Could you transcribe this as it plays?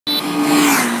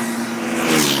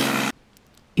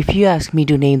If you ask me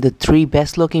to name the 3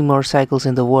 best looking motorcycles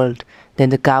in the world,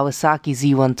 then the Kawasaki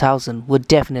Z1000 would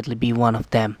definitely be one of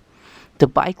them. The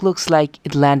bike looks like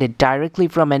it landed directly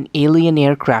from an alien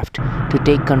aircraft to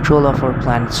take control of our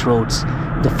planet's roads.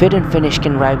 The fit and finish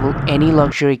can rival any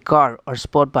luxury car or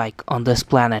sport bike on this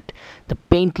planet. The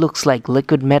paint looks like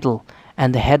liquid metal,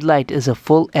 and the headlight is a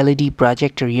full LED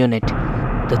projector unit.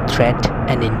 The threat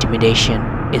and intimidation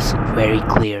is very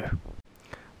clear.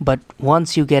 But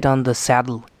once you get on the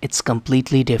saddle, it's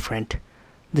completely different.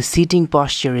 The seating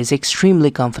posture is extremely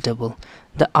comfortable.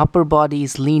 The upper body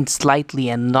is leaned slightly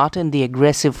and not in the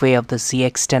aggressive way of the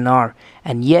ZX-10R,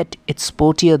 and yet it's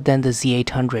sportier than the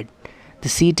Z800. The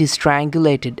seat is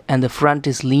triangulated and the front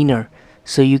is leaner,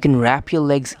 so you can wrap your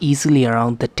legs easily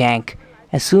around the tank.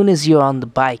 As soon as you're on the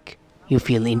bike, you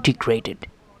feel integrated.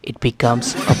 It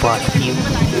becomes a part of you.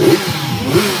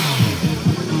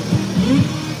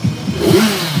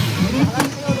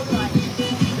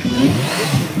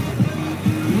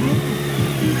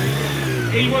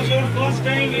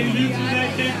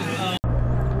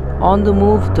 On the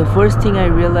move, the first thing I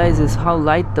realize is how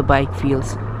light the bike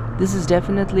feels. This is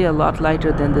definitely a lot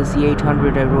lighter than the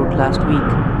Z800 I rode last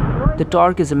week. The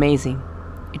torque is amazing.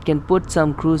 It can put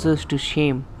some cruisers to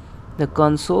shame. The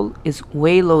console is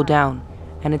way low down,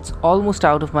 and it's almost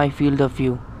out of my field of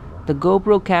view. The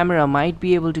GoPro camera might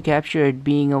be able to capture it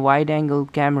being a wide-angle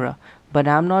camera, but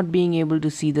I'm not being able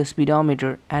to see the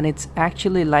speedometer, and it's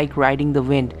actually like riding the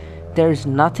wind. There's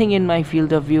nothing in my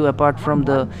field of view apart from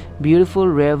the beautiful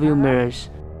rear view mirrors.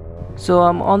 So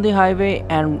I'm on the highway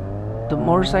and the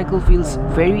motorcycle feels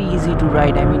very easy to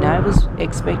ride. I mean, I was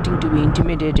expecting to be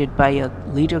intimidated by a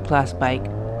liter class bike.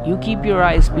 You keep your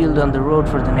eyes peeled on the road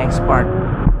for the next part.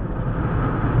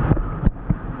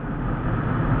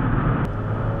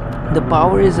 The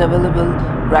power is available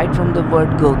right from the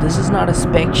word go. This is not a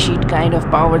spec sheet kind of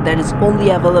power that is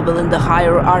only available in the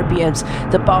higher RPMs.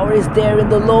 The power is there in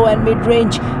the low and mid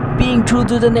range, being true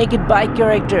to the naked bike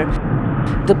character.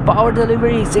 The power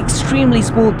delivery is extremely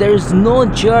smooth. There is no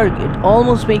jerk. It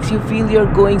almost makes you feel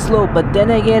you're going slow, but then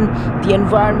again the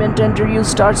environment under you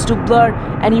starts to blur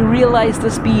and you realize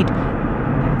the speed.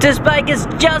 This bike is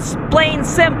just plain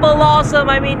simple awesome.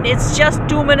 I mean, it's just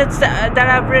 2 minutes that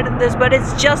I've ridden this, but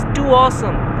it's just too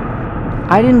awesome.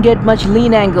 I didn't get much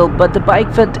lean angle, but the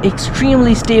bike felt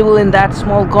extremely stable in that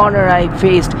small corner I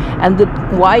faced, and the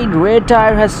wide rear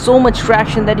tire has so much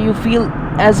traction that you feel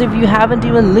as if you haven't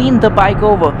even leaned the bike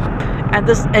over. And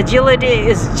this agility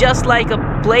is just like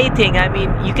a plaything. I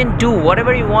mean, you can do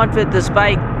whatever you want with this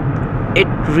bike. It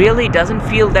really doesn't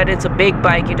feel that it's a big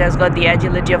bike. It has got the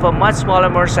agility of a much smaller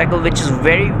motorcycle, which is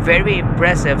very, very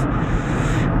impressive.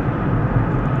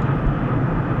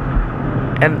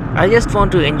 And I just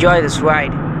want to enjoy this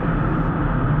ride.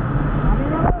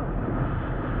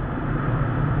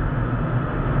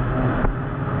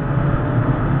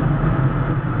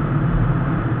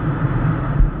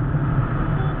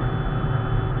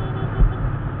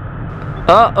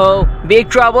 Uh-oh, big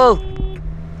trouble!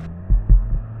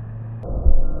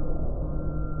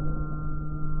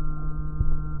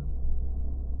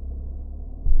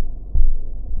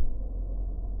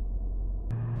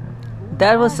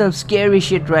 That was some scary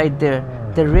shit right there.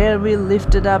 The rear wheel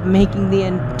lifted up, making the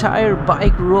entire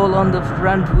bike roll on the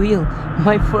front wheel.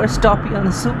 My first stoppie on a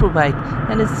superbike,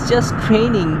 and it's just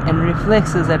training and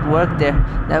reflexes at work there.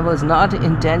 That was not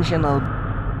intentional.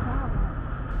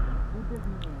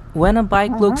 When a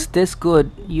bike looks this good,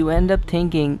 you end up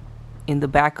thinking in the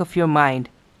back of your mind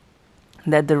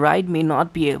that the ride may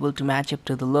not be able to match up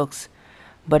to the looks.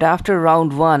 But after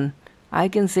round 1, I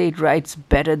can say it rides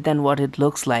better than what it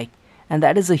looks like. And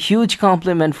that is a huge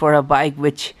compliment for a bike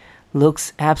which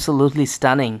looks absolutely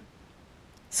stunning.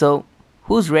 So,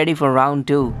 who's ready for round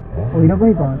 2?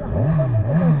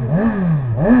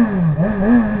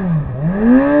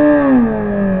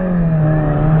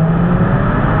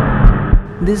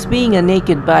 This being a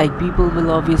naked bike, people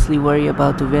will obviously worry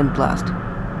about the wind blast.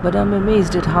 But I'm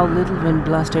amazed at how little wind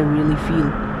blast I really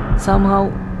feel. Somehow,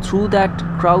 through that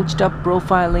crouched up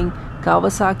profiling,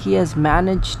 Kawasaki has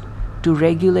managed to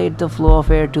regulate the flow of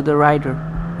air to the rider,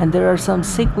 and there are some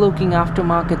sick looking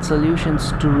aftermarket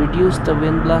solutions to reduce the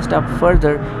wind blast up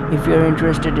further if you're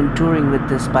interested in touring with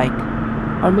this bike.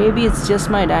 Or maybe it's just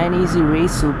my Dionysi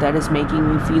race suit that is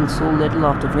making me feel so little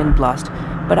of the wind blast,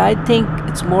 but I think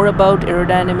it's more about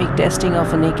aerodynamic testing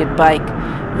of a naked bike,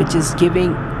 which is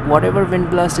giving whatever wind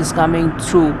blast is coming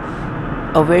through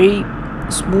a very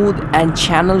smooth and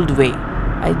channeled way.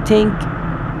 I think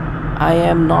I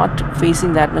am not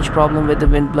facing that much problem with the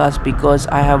wind blast because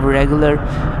I have a regular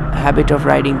habit of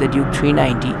riding the Duke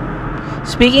 390.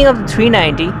 Speaking of the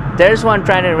 390, there's one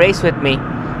trying to race with me.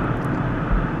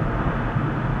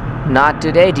 Not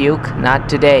today, Duke, not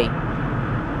today.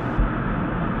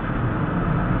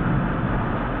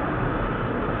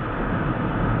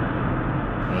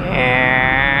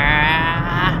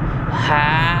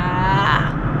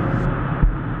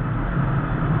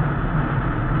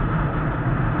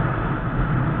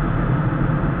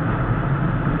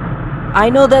 I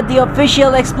know that the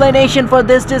official explanation for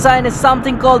this design is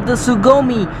something called the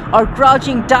Sugami or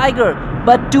Crouching Tiger,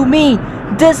 but to me,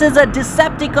 this is a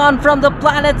Decepticon from the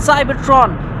planet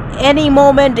Cybertron. Any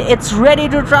moment, it's ready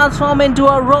to transform into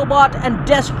a robot and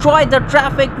destroy the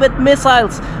traffic with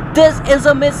missiles. This is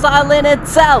a missile in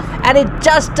itself, and it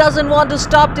just doesn't want to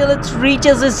stop till it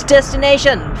reaches its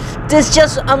destination. This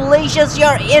just unleashes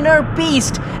your inner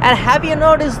beast. And have you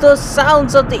noticed those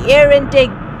sounds of the air intake?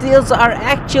 These are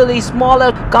actually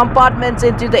smaller compartments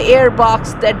into the air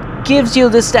box that gives you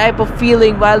this type of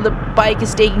feeling while the bike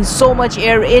is taking so much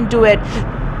air into it.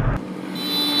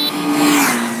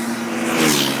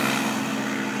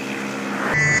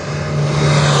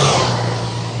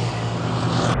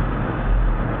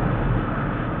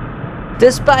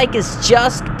 This bike is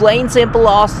just plain simple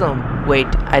awesome. Wait,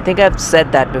 I think I've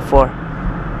said that before.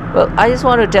 Well, I just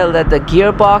want to tell that the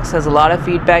gearbox has a lot of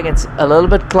feedback. It's a little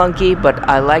bit clunky, but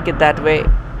I like it that way.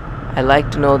 I like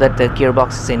to know that the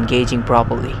gearbox is engaging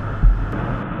properly.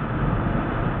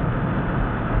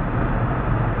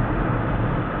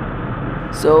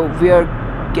 So we are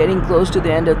getting close to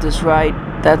the end of this ride.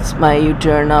 That's my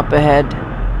U-turn up ahead,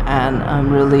 and I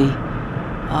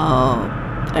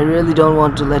really don't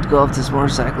want to let go of this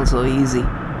motorcycle so easy.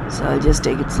 So I'll just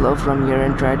take it slow from here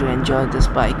and try to enjoy this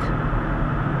bike.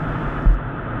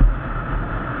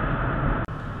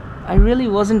 I really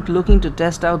wasn't looking to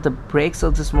test out the brakes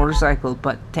of this motorcycle,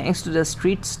 but thanks to the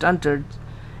street stunter,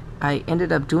 I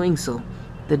ended up doing so.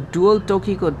 The dual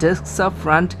Tokiko discs up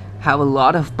front have a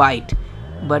lot of bite,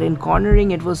 but in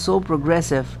cornering it was so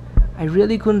progressive. I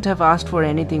really couldn't have asked for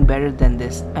anything better than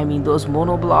this. I mean, those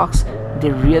monoblocks,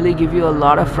 they really give you a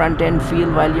lot of front end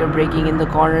feel while you're braking in the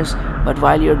corners, but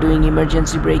while you're doing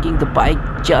emergency braking, the bike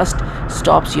just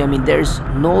stops you. I mean, there's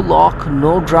no lock,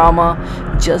 no drama,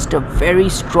 just a very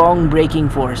strong braking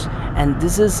force. And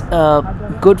this is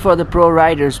good for the pro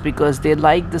riders because they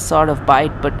like this sort of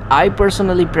bite, but I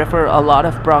personally prefer a lot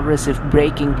of progressive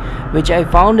braking, which I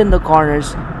found in the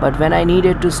corners, but when I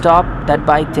needed to stop, that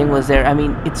bite thing was there. I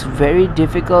mean, it's very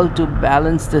difficult to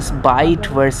balance this bite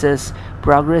versus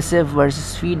progressive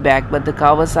versus feedback, but the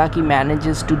Kawasaki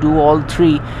manages to do all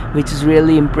three, which is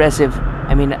really impressive.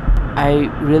 I mean, I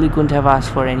really couldn't have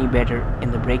asked for any better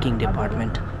in the braking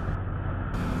department.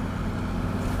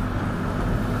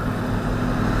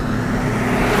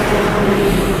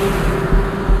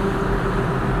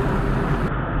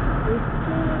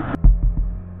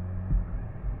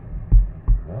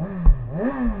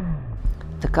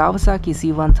 The Kawasaki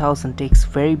Z1000 takes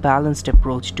very balanced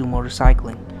approach to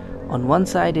motorcycling. On one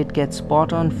side it gets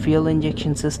spot on fuel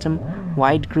injection system,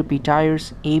 wide grippy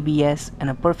tires, ABS and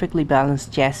a perfectly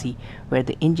balanced chassis where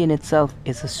the engine itself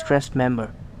is a stressed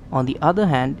member. On the other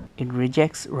hand, it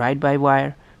rejects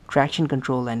ride-by-wire, traction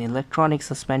control and electronic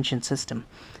suspension system.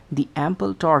 The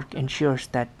ample torque ensures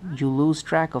that you lose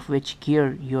track of which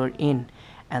gear you're in,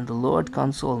 and the lowered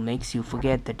console makes you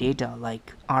forget the data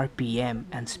like RPM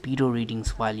and speedo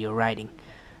readings while you're riding.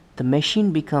 The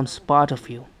machine becomes part of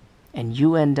you, and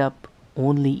you end up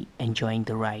only enjoying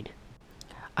the ride.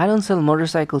 I don't sell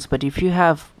motorcycles, but if you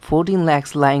have 14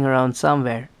 lakhs lying around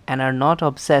somewhere and are not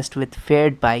obsessed with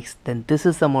fared bikes, then this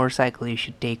is the motorcycle you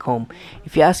should take home.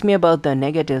 If you ask me about the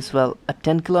negatives, well, a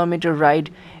 10-kilometer ride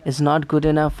is not good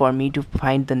enough for me to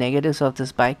find the negatives of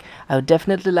this bike. I would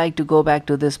definitely like to go back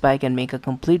to this bike and make a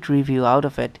complete review out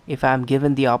of it if I am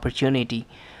given the opportunity.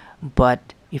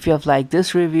 But if you have liked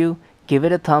this review, give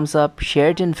it a thumbs up, share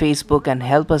it in Facebook and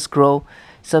help us grow.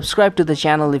 Subscribe to the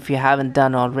channel if you haven't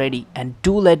done already, and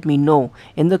do let me know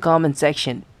in the comment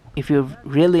section if you've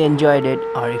really enjoyed it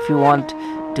or if you want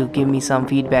to give me some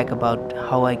feedback about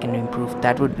how I can improve.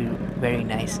 That would be very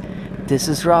nice. This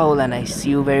is Rahul and I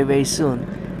see you very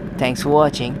soon. Thanks for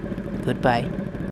watching. Goodbye.